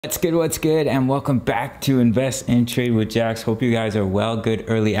What's good, and welcome back to Invest and Trade with Jax. Hope you guys are well. Good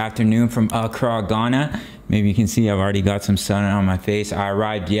early afternoon from Accra, Ghana. Maybe you can see I've already got some sun on my face. I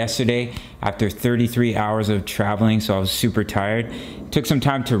arrived yesterday after 33 hours of traveling, so I was super tired. Took some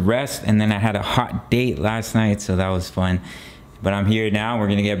time to rest, and then I had a hot date last night, so that was fun. But I'm here now. We're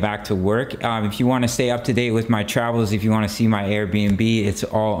gonna get back to work. If you want to stay up to date with my travels, if you want to see my Airbnb, it's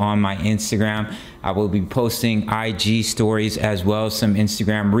all on my Instagram. I will be posting IG stories as well as some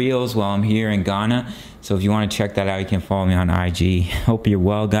Instagram reels while I'm here in Ghana. So if you want to check that out, you can follow me on IG. Hope you're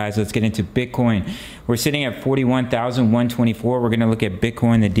well, guys. Let's get into Bitcoin. We're sitting at 41,124. We're gonna look at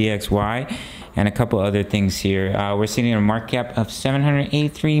Bitcoin, the DXY, and a couple other things here. We're sitting at a market cap of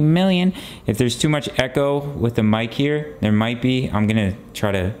 783 million. If there's too much echo with the mic here, there might be. I'm gonna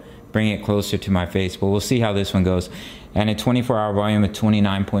try to bring it closer to my face, but we'll see how this one goes. And a 24-hour volume of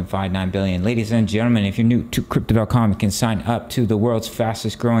 29.59 billion. Ladies and gentlemen, if you're new to crypto.com, you can sign up to the world's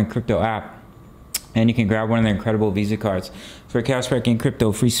fastest growing crypto app. And you can grab one of their incredible Visa cards for cashback in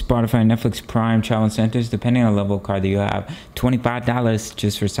crypto, free Spotify, Netflix, Prime, travel incentives, depending on the level of card that you have. $25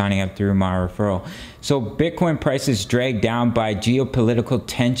 just for signing up through my referral. So Bitcoin prices dragged down by geopolitical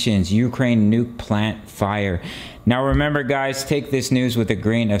tensions, Ukraine nuke plant fire. Now remember, guys, take this news with a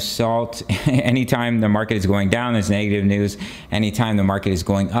grain of salt. Anytime the market is going down, there's negative news. Anytime the market is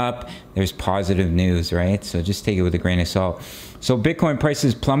going up, there's positive news, right? So just take it with a grain of salt. So Bitcoin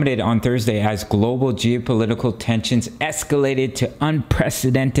prices plummeted on Thursday as global geopolitical tensions escalated to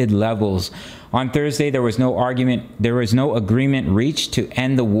unprecedented levels. On Thursday, there was no agreement reached to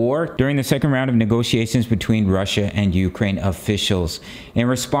end the war during the second round of negotiations between Russia and Ukraine officials. In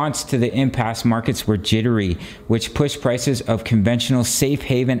response to the impasse, markets were jittery, which pushed prices of conventional safe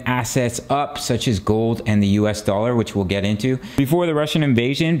haven assets up, such as gold and the US dollar, which we'll get into. Before the Russian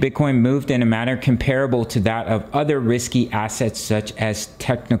invasion, Bitcoin moved in a manner comparable to that of other risky assets such as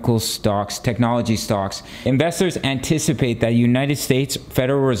technology stocks. Investors anticipate that United States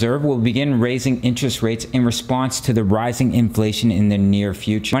Federal Reserve will begin raising interest rates in response to the rising inflation in the near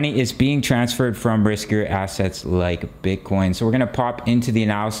future. Money is being transferred from riskier assets like Bitcoin. So we're going to pop into the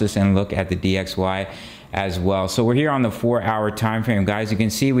analysis and look at the DXY as well. So we're here on the 4-hour time frame, guys. You can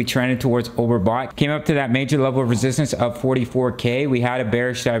see we trended towards overbought, came up to that major level of resistance of 44K. We had a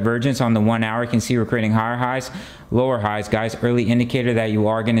bearish divergence on the 1 hour. You can see we're creating higher highs, lower highs, guys. Early indicator that you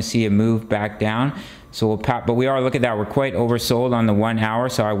are going to see a move back down. So we'll pop, but we are, look at that, we're quite oversold on the 1 hour,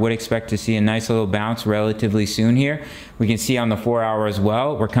 so I would expect to see a nice little bounce relatively soon here. We can see on the 4 hour as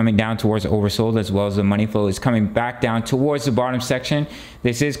well, we're coming down towards oversold, as well as the money flow is coming back down towards the bottom section.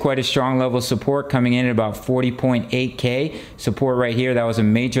 This is quite a strong level of support, coming in at about 40.8K. Support right here, that was a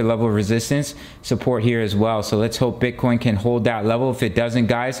major level of resistance. Support here as well. So let's hope Bitcoin can hold that level. If it doesn't,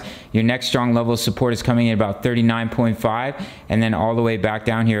 guys, your next strong level of support is coming in about 39.5, and then all the way back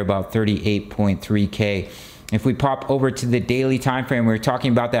down here about 38.3K. If we pop over to the daily time frame, we were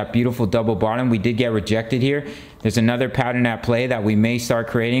talking about that beautiful double bottom. We did get rejected here. There's another pattern at play that we may start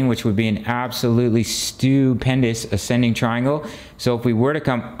creating, which would be an absolutely stupendous ascending triangle. So if we were to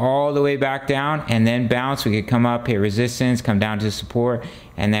come all the way back down and then bounce, we could come up, hit resistance, come down to support,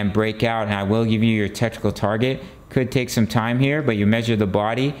 and then break out. And I will give you your technical target. Could take some time here, but you measure the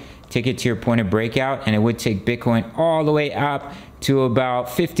body, take it to your point of breakout, and it would take Bitcoin all the way up to about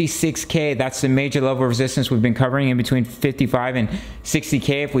 56K. That's the major level of resistance we've been covering, in between 55 and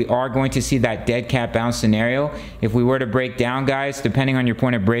 60K. If we are going to see that dead cat bounce scenario, if we were to break down, guys, depending on your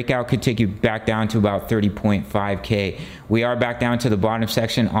point of breakout, could take you back down to about 30.5K. We are back down to the bottom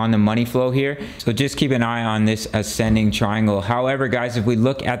section on the money flow here, so just keep an eye on this ascending triangle. However, guys, if we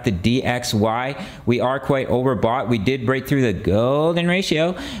look at the DXY, we are quite overbought. We did break through the golden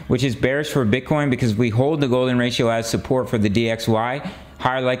ratio, which is bearish for Bitcoin, because if we hold the golden ratio as support for the DXY,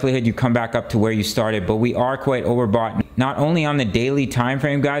 higher likelihood you come back up to where you started. But we are quite overbought, not only on the daily time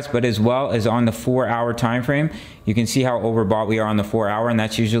frame, guys, but as well as on the 4-hour time frame. You can see how overbought we are on the 4 hour, and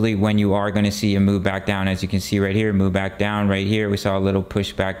that's usually when you are going to see a move back down. As you can see right here, move back down. Right here we saw a little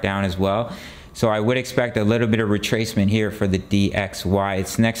push back down as well. So I would expect a little bit of retracement here for the DXY.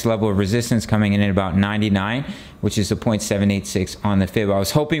 Its next level of resistance coming in at about 99, which is a 0.786 on the fib. I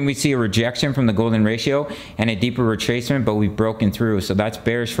was hoping we'd see a rejection from the golden ratio and a deeper retracement, but we've broken through. So that's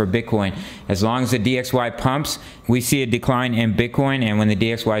bearish for Bitcoin. As long as the DXY pumps, we see a decline in Bitcoin. And when the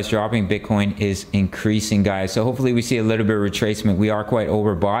DXY is dropping, Bitcoin is increasing, guys. So hopefully we see a little bit of retracement. We are quite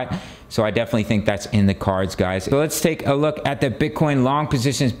overbought. So I definitely think that's in the cards, guys. So let's take a look at the Bitcoin long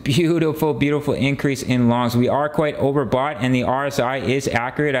positions. Beautiful, beautiful increase in longs. We are quite overbought, and the RSI is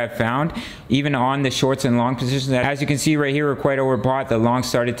accurate, I've found, even on the shorts and long positions. As you can see right here, we're quite overbought. The longs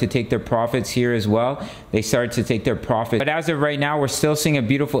started to take their profits here as well. They started to take their profit. But as of right now, we're still seeing a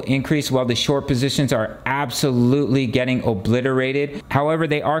beautiful increase while the short positions are absolutely getting obliterated. However,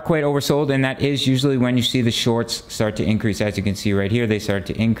 they are quite oversold, and that is usually when you see the shorts start to increase. As you can see right here, they start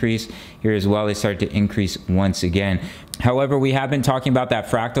to increase. Here as well, they start to increase once again. However, we have been talking about that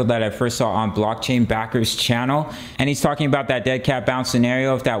fractal that I first saw on Blockchain Backer's channel, and he's talking about that dead cat bounce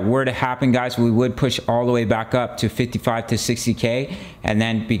scenario. If that were to happen, guys, we would push all the way back up to 55 to 60K and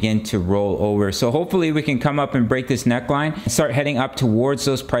then begin to roll over. So hopefully we can come up and break this neckline and start heading up towards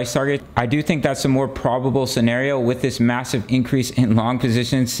those price targets. I do think that's a more probable scenario with this massive increase in long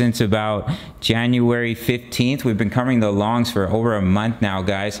positions since about January 15th. We've been covering the longs for over a month now,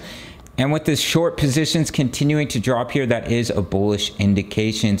 guys. And with the short positions continuing to drop here, that is a bullish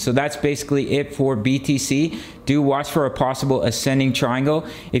indication. So that's basically it for BTC. Do watch for a possible ascending triangle.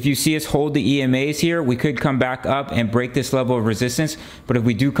 If you see us hold the EMAs here, we could come back up and break this level of resistance. But if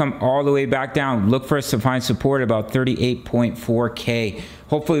we do come all the way back down, look for us to find support about 38.4K.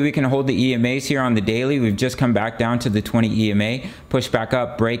 Hopefully we can hold the EMAs here on the daily. We've just come back down to the 20 EMA, push back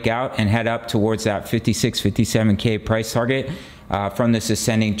up, break out, and head up towards that 56, 57K price target. From this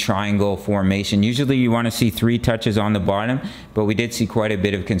ascending triangle formation. Usually you want to see 3 touches on the bottom, but we did see quite a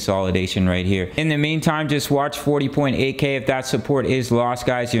bit of consolidation right here. In the meantime, just watch 40.8K. If that support is lost,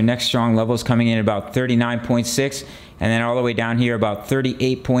 guys, your next strong level is coming in about 39.6, and then all the way down here about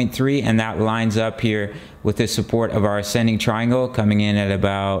 38.3, and that lines up here with the support of our ascending triangle coming in at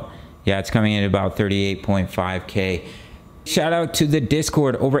about, yeah, it's coming in at about 38.5K. Shout out to the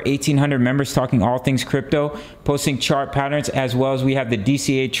Discord, over 1,800 members talking all things crypto, posting chart patterns, as well as we have the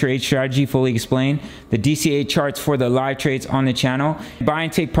DCA trade strategy fully explained, the DCA charts for the live trades on the channel, buy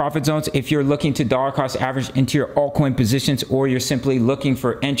and take profit zones if you're looking to dollar cost average into your altcoin positions, or you're simply looking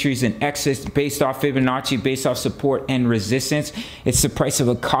for entries and exits based off Fibonacci, based off support and resistance. It's the price of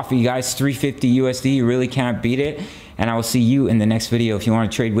a coffee, guys, $350 USD. You really can't beat it. And I will see you in the next video. If you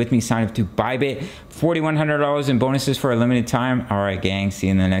want to trade with me, sign up to Bybit. $4,100 in bonuses for a limited time. All right, gang. See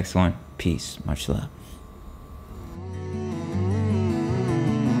you in the next one. Peace. Much love.